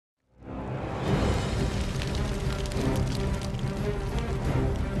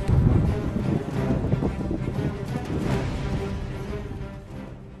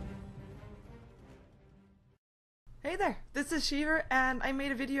this is Shiver, and I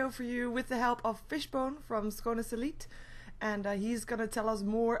made a video for you with the help of Fishbone from Skonus Elite, and he's gonna tell us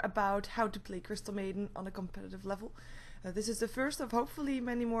more about how to play Crystal Maiden on a competitive level. This is the first of hopefully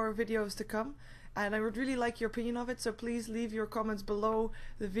many more videos to come, and I would really like your opinion of it, so please leave your comments below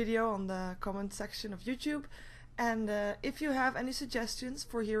the video on the comment section of YouTube. And if you have any suggestions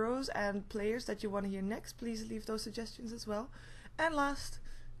for heroes and players that you want to hear next, please leave those suggestions as well. And last,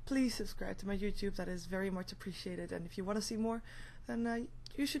 please subscribe to my YouTube, that is very much appreciated, and if you want to see more, then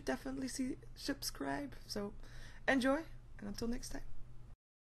you should definitely subscribe. So enjoy, and until next time.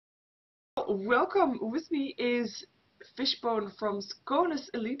 Welcome, with me is Fishbone from Skonus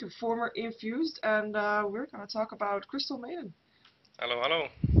Elite, former Infused, and we're going to talk about Crystal Maiden. Hello, hello.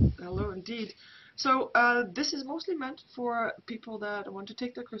 Hello indeed. So this is mostly meant for people that want to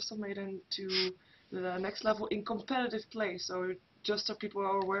take their Crystal Maiden to the next level in competitive play. So just so people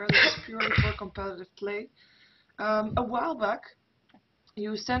are aware, this is purely for competitive play. A while back,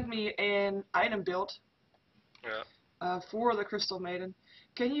 you sent me an item build for the Crystal Maiden.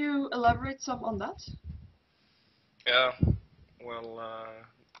 Can you elaborate some on that? Yeah. Well,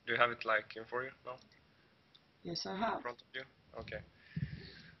 do you have it like in for you now? Yes, I have. In front of you? Okay.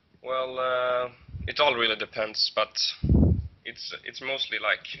 Well, it all really depends, but it's mostly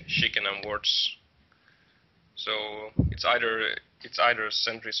like chicken and wards. So it's either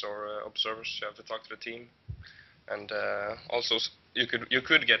sentries or observers. You have to talk to the team, and also you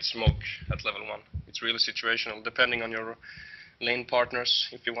could get smoke at level 1. It's really situational, depending on your lane partners.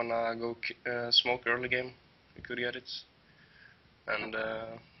 If you wanna go smoke early game, you could get it, and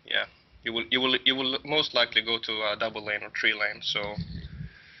yeah, you will most likely go to a double lane or 3 lane. So.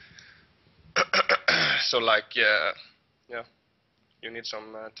 So like yeah, you need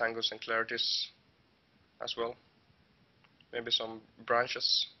some tangos and clarities as well. Maybe some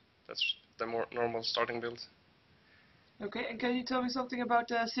branches. That's the more normal starting build. Okay, and can you tell me something about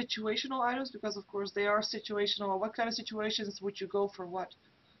situational items? Because of course they are situational. What kind of situations would you go for what?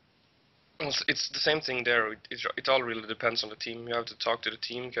 Well, it's the same thing there. It all really depends on the team. You have to talk to the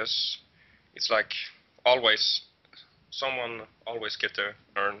team, because it's like someone always get their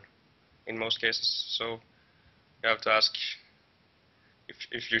earn in most cases. So you have to ask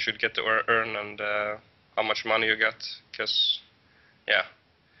if you should get the earn and how much money you get, because yeah.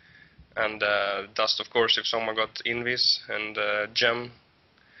 And dust, of course, if someone got invis, and gem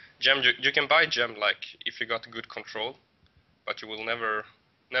you can buy gem like if you got good control, but you will never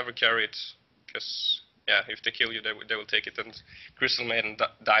carry it, because yeah, if they kill you, they will take it, and Crystal Maiden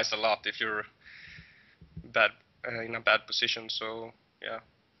dies a lot if you're bad in a bad position. So yeah,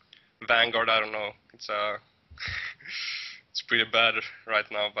 Vanguard, I don't know, it's it's pretty bad right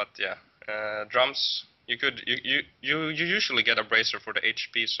now, but yeah, drums, you usually get a bracer for the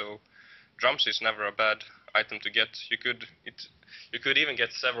HP, so drums is never a bad item to get. You could even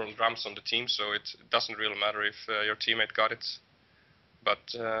get several drums on the team, so it doesn't really matter if your teammate got it.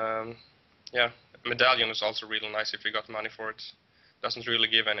 But yeah, medallion is also really nice if you got money for it. Doesn't really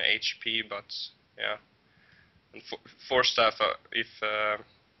give any HP, but yeah. And four staff if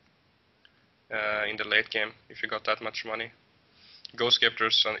in the late game, if you got that much money. Ghost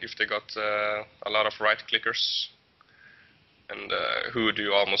Scepters if they got a lot of right clickers. And Hood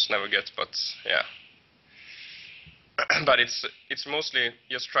you almost never get, but yeah. But it's mostly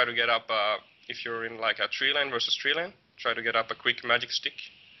just try to get up, if you're in like a 3 lane versus 3 lane, try to get up a quick magic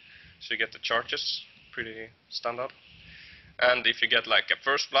stick, so you get the charges, pretty standard. And if you get like a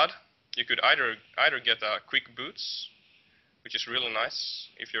first blood, you could either get a quick boots, which is really nice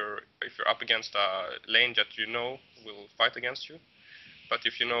if you're up against a lane that you know will fight against you. But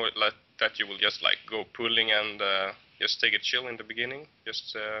if you know that you will just like go pulling and just take a chill in the beginning,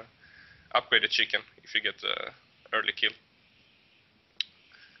 just upgrade the chicken if you get early kill.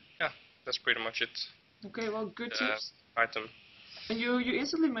 Yeah, that's pretty much it. Okay, well, good tips. Item. And you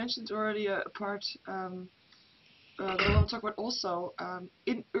instantly mentioned already a part that I want to talk about also.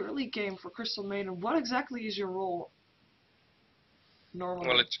 In early game for Crystal Maiden, what exactly is your role normally?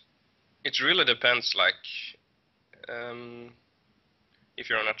 Well, it really depends, like if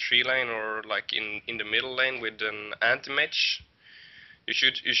you're on a 3 lane or like in the middle lane with an anti-mage, you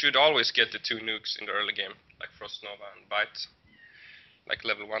should always get the 2 nukes in the early game, like Frost Nova and Bite, like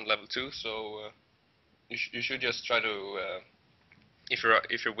level 1, level 2. So you should just try to if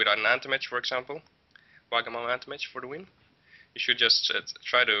you're with an anti-mage, for example, Wagamama anti-mage for the win, you should just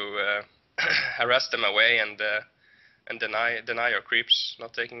try to harass them away and deny your creeps,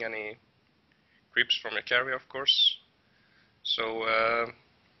 not taking any creeps from your carry, of course. So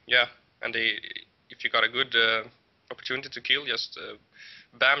yeah, and if you got a good opportunity to kill, just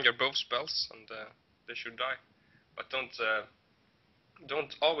bam your both spells and they should die. but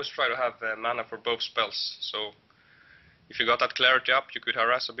don't always try to have mana for both spells. So if you got that clarity up, you could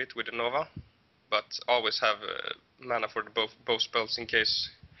harass a bit with the Nova, but always have mana for the both spells in case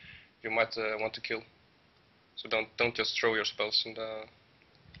you might want to kill. So don't just throw your spells in the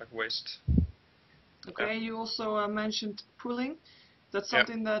like waste. Okay, you also mentioned pulling. That's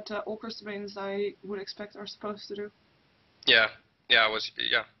something that all Crystal Maidens I would expect are supposed to do. Yeah,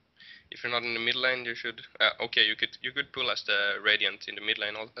 If you're not in the mid lane, you should. Okay, you could pull as the Radiant in the mid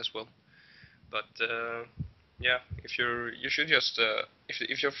lane as well, but yeah, you should just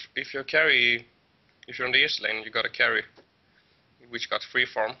if you carry if you're on the east lane, you got a carry, which got free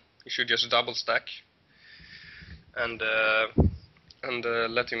farm. You should just double stack and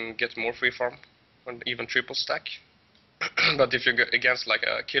let him get more free farm, and even triple stack. But if you're against like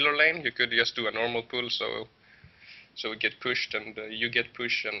a killer lane, you could just do a normal pull, so we get pushed and you get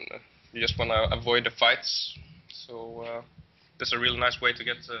pushed, and you just want to avoid the fights. So that's a really nice way to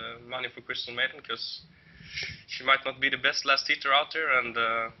get money for Crystal Maiden, because she might not be the best last hitter out there, and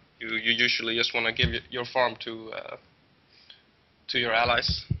you usually just want to give your farm to your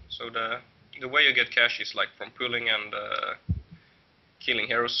allies. So the way you get cash is like from pulling and killing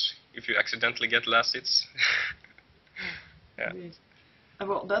heroes if you accidentally get last hits. Yeah.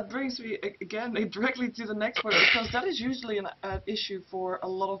 Well, that brings me again directly to the next point, because that is usually an issue for a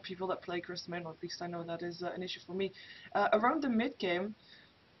lot of people that play Crystal Maiden, or at least I know that is an issue for me. Around the mid game,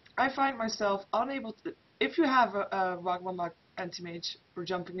 I find myself unable to. If you have a Ragman anti-mage or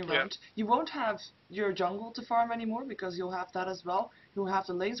jumping around, you won't have your jungle to farm anymore, because you'll have that as well. You'll have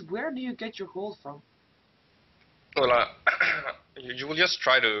the lanes. Where do you get your gold from? Well, you will just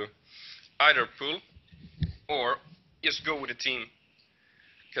try to either pull or just go with the team.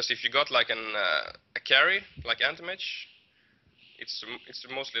 Because if you got like a carry, like anti-mage, it's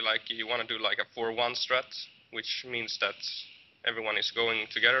mostly like you want to do like a 4-1 strat, which means that everyone is going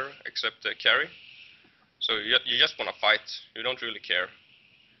together except the carry. So you just want to fight. You don't really care.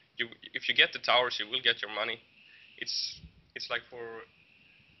 If you get the towers, you will get your money. It's like for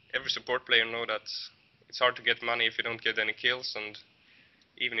every support player know that it's hard to get money if you don't get any kills, and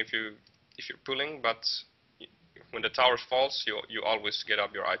even if you're pulling, but when the tower falls, you always get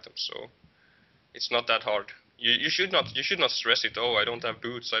up your items. So it's not that hard. You should not stress it. Oh, I don't have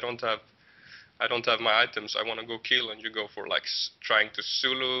boots. I don't have my items. I want to go kill, and you go for like trying to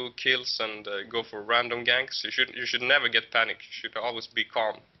solo kills and go for random ganks. You should never get panic. You should always be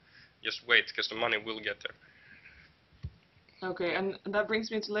calm. Just wait, because the money will get there. Okay, and that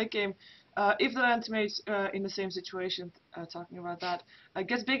brings me into late game. If the anti-mage in the same situation, talking about that,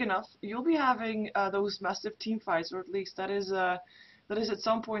 gets big enough, you'll be having those massive team fights, or at least that is at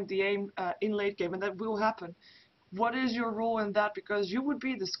some point the aim in late game, and that will happen. What is your role in that? Because you would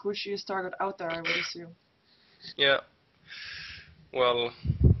be the squishiest target out there, I would assume. Yeah. Well,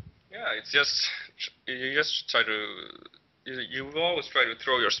 yeah, it's just you just try to you will always try to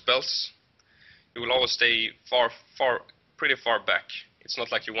throw your spells. You will always stay pretty far back. It's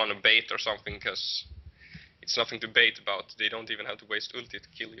not like you want to bait or something, because it's nothing to bait about. They don't even have to waste ulti to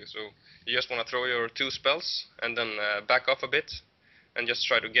kill you. So you just want to throw your 2 spells and then back off a bit and just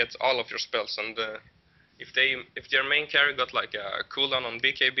try to get all of your spells. And if their main carry got like a cooldown on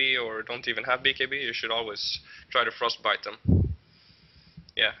BKB or don't even have BKB, you should always try to frostbite them.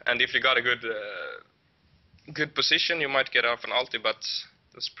 Yeah, and if you got a good position, you might get off an ulti, but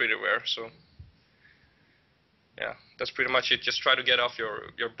that's pretty rare. So yeah, that's pretty much it. Just try to get off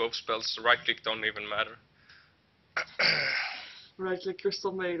your both spells. Right click don't even matter. Right click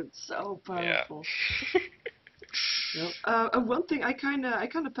Crystal Maiden, so powerful. Yeah. And one thing I kind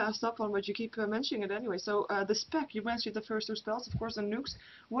of passed up on, but you keep mentioning it anyway. So the spec, you mentioned the first 2 spells, of course, and nukes.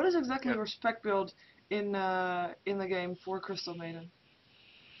 What is exactly your spec build in the game for Crystal Maiden?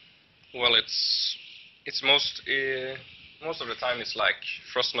 Well, it's most of the time it's like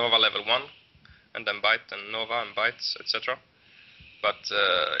Frost Nova level 1, and then Bite and Nova and Bites, etc. But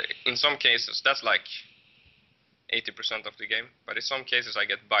in some cases that's like 80% of the game. But in some cases I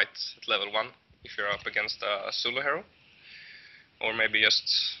get Bite at level 1 if you're up against a solo hero, or maybe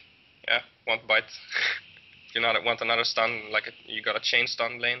just want Bite. If you want another stun, like you got a chain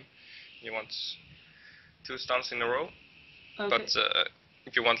stun lane, you want 2 stuns in a row. Okay. But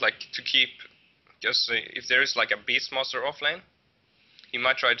if you want like to keep, just if there is like a Beastmaster offlane, he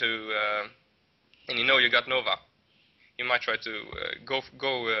might try to, and you know you got Nova, he might try to go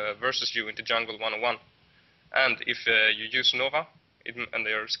versus you into jungle 1-on-1. And if you use Nova and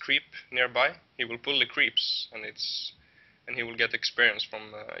there's creep nearby, he will pull the creeps, and he will get experience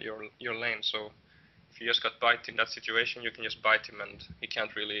from your lane. So if you just got bite in that situation, you can just bite him and he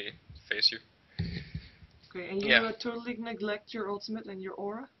can't really face you. Okay, and you Yeah. totally neglect your ultimate and your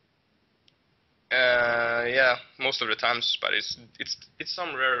aura? Yeah, most of the times, but it's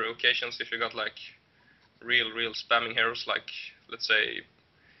some rare occasions if you got like real spamming heroes like, let's say,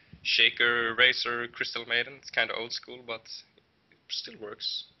 Shaker, Razor, Crystal Maiden. It's kind of old school, but it still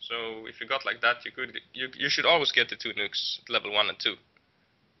works. So if you got like that, you should always get the 2 nukes at level 1 and 2,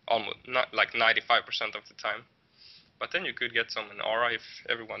 almost not like 95% of the time. But then you could get some in aura if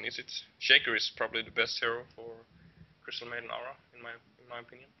everyone needs it. Shaker is probably the best hero for Crystal Maiden aura in my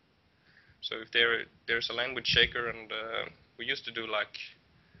opinion. So if there's a lane with Shaker, and we used to do like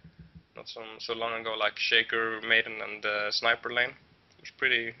not so long ago like Shaker, Maiden, and Sniper lane. It was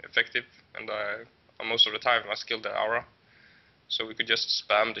pretty effective, and most of the time I skilled the aura, so we could just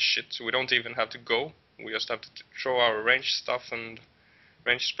spam the shit. So we don't even have to go. We just have to throw our range stuff and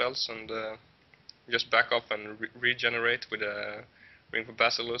range spells, and just back up and regenerate with a Ring for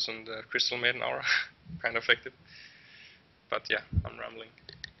Basilius and Crystal Maiden aura. Kind of effective. But yeah, I'm rambling.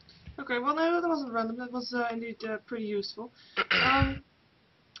 Okay, well no, that wasn't random, that was indeed pretty useful.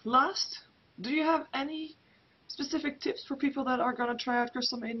 Last, do you have any specific tips for people that are gonna try out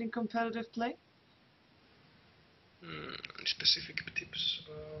Crystal Maiden in competitive play? Specific tips?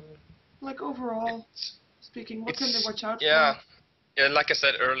 Like overall speaking, what can they watch out yeah, for? Yeah, like I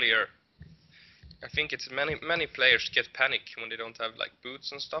said earlier, I think it's many players get panic when they don't have like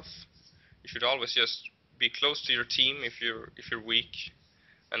boots and stuff. You should always just be close to your team if you're weak,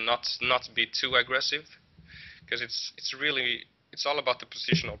 and not be too aggressive, because it's all about the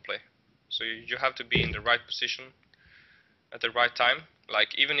positional play. So you have to be in the right position at the right time. Like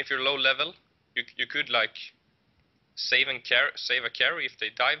even if you're low level, you could like save a carry if they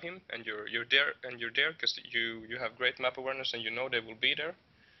dive him, and you're there because you have great map awareness and you know they will be there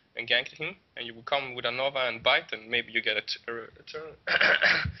and gank him, and you will come with a Nova and bite, and maybe you get a turn,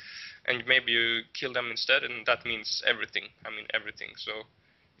 and maybe you kill them instead, and that means everything. I mean everything. So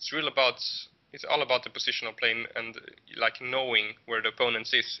it's all about the positional play and like knowing where the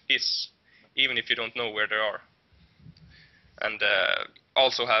opponent is, even if you don't know where they are, and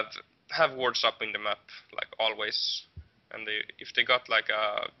also have wards up in the map like always. And if they got like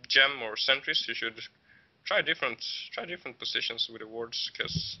a gem or sentries, you should try different positions with the wards,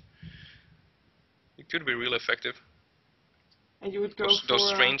 because it could be really effective. And you would go Those for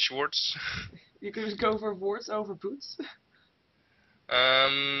strange wards. you could go for wards over boots?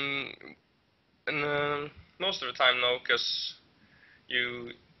 um, and most of the time no, because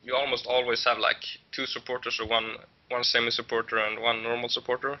you almost always have like 2 supporters, or one semi-supporter and one normal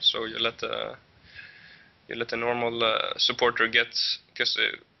supporter. So you let the normal supporter get, because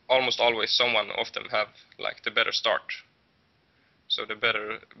almost always someone of them have like the better start. So the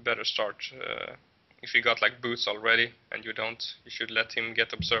better start. If you got like boots already and you don't, you should let him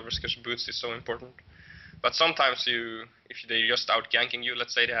get observers, because boots is so important. But sometimes if they just out ganking you,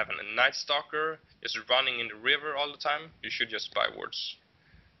 let's say they have a Night Stalker just running in the river all the time, you should just buy wards.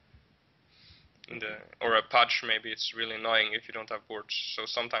 Or a Pudge, maybe it's really annoying if you don't have wards. So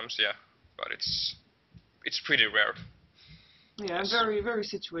sometimes, yeah, but it's pretty rare. Yeah, Yes. very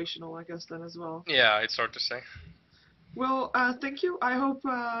situational, I guess, then as well. Yeah, it's hard to say. Well, thank you. I hope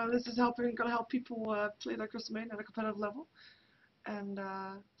this is gonna help people play their Crystal Maiden at a competitive level. And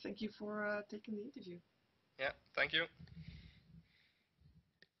thank you for taking the interview. Yeah, thank you.